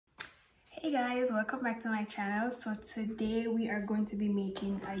Hey guys, welcome back to my channel. So today we are going to be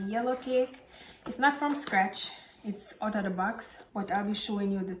making a yellow cake. It's not from scratch, it's out of the box, but I'll be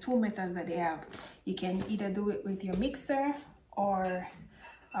showing you the two methods that they have. You can either do it with your mixer or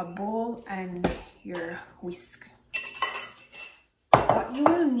a bowl and your whisk. What you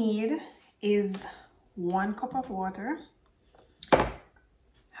will need is 1 cup of water,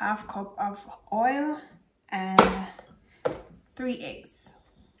 half cup of oil, and 3 eggs.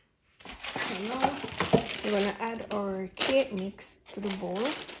 So now we're gonna add our cake mix to the bowl.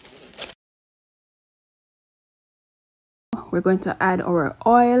 We're going to add our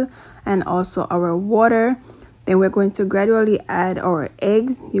oil and also our water. Then we're going to gradually add our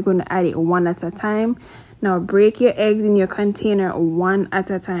eggs. You're going to add it one at a time. Now break your eggs in your container one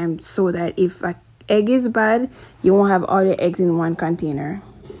at a time so that if an egg is bad, you won't have all your eggs in one container.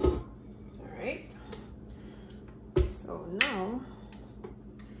 Alright. So now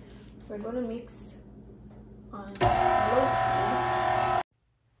we're going to mix on low speed.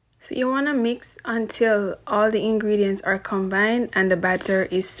 So you want to mix until all the ingredients are combined and the batter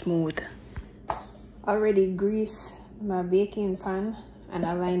is smooth. Already greased my baking pan and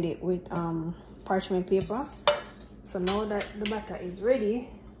I lined it with parchment paper. So now that the batter is ready,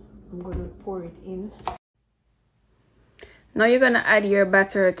 I'm going to pour it in. Now you're going to add your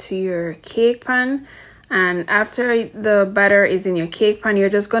batter to your cake pan. And after the batter is in your cake pan, you're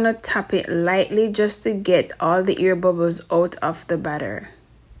just going to tap it lightly just to get all the air bubbles out of the batter.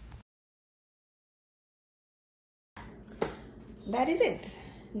 That is it.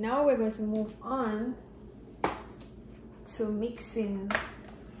 Now we're going to move on to mixing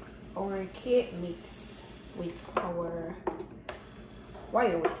our cake mix with our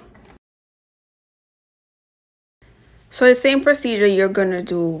wire whisk. So the same procedure you're gonna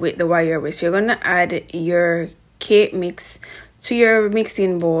do with the wire whisk. You're gonna add your cake mix to your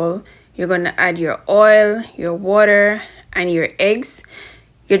mixing bowl. You're gonna add your oil, your water, and your eggs.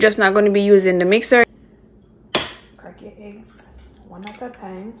 You're just not gonna be using the mixer. Crack your eggs one at a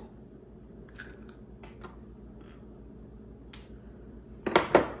time.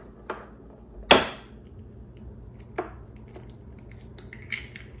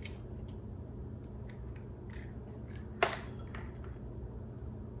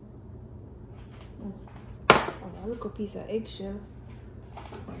 Oh, look, a piece of eggshell.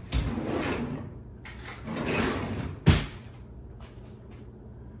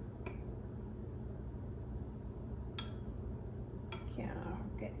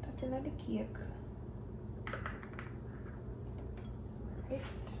 Can't get that in the cake. Right.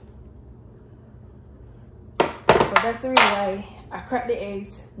 So that's the reason why I cracked the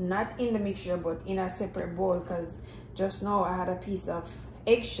eggs not in the mixture but in a separate bowl, because just now I had a piece of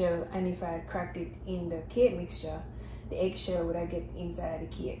eggshell, and if I had cracked it in the cake mixture, the eggshell would have get inside the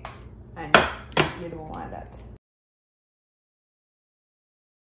cake, and you don't want that.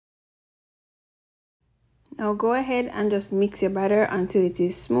 Now go ahead and just mix your batter until it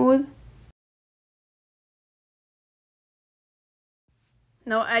is smooth.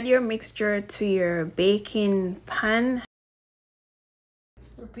 Now add your mixture to your baking pan.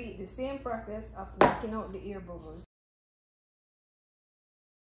 Repeat the same process of knocking out the air bubbles.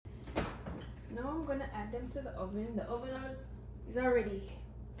 Now I'm gonna add them to the oven. The oven is already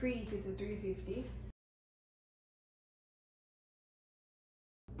preheated to 350.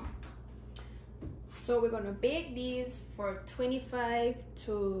 So we're gonna bake these for 25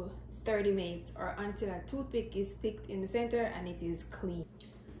 to 30 minutes, or until a toothpick is sticked in the center and it is clean.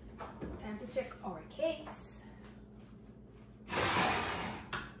 Time to check our cakes.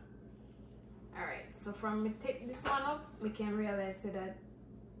 Alright, so from me take this one up, we can realize that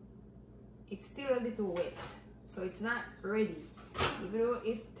it's still a little wet, so it's not ready. Even though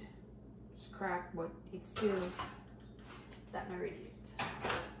it's cracked, but it's still not ready yet.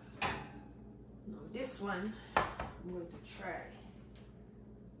 Now this one I'm going to try.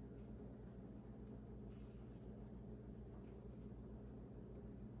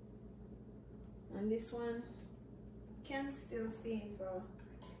 And this one can still stay in for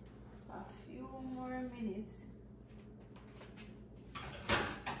a few more minutes.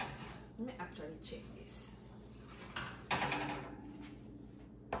 Let me actually check this.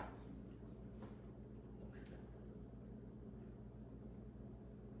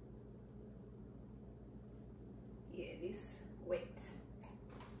 Yeah, this wet.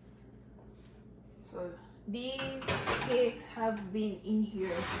 So these cakes have been in here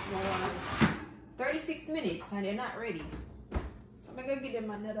for 36 minutes and they're not ready. So I'm gonna give them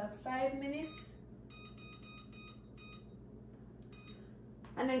another 5 minutes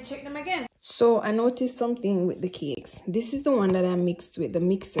and then check them again. So I noticed something with the cakes. This is the one that I mixed with the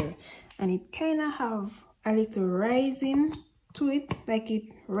mixer, and it kind of have a little rising to it, like it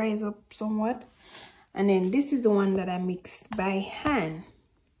rise up somewhat. And then this is the one that I mixed by hand.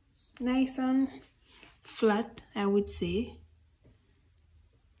 Nice and flat, I would say.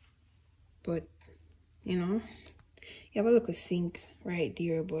 But, you know, you have a little sink right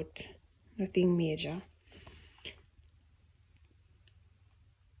there, but nothing major.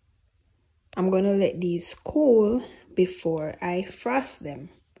 I'm gonna let these cool before I frost them.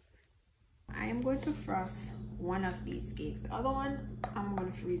 I am going to frost one of these cakes. The other one, I'm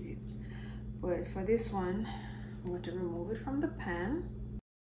gonna freeze it. But for this one, I'm going to remove it from the pan.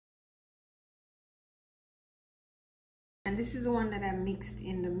 And this is the one that I mixed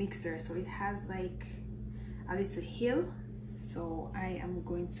in the mixer, so it has like a little hill. So I am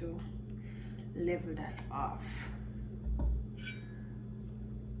going to level that off.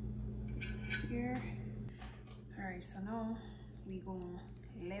 Here. All right, so now we gonna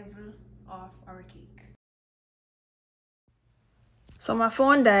level off our cake. So my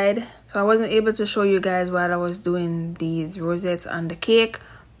phone died, so I wasn't able to show you guys while I was doing these rosettes on the cake,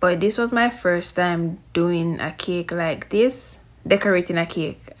 but this was my first time doing a cake like this, decorating a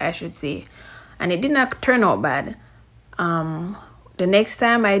cake I should say, and it did not turn out bad. The next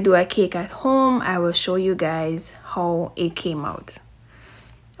time I do a cake at home, I will show you guys how it came out.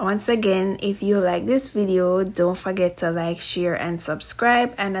 Once again, if you like this video, don't forget to like, share, and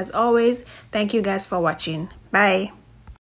subscribe. And as always, thank you guys for watching. Bye.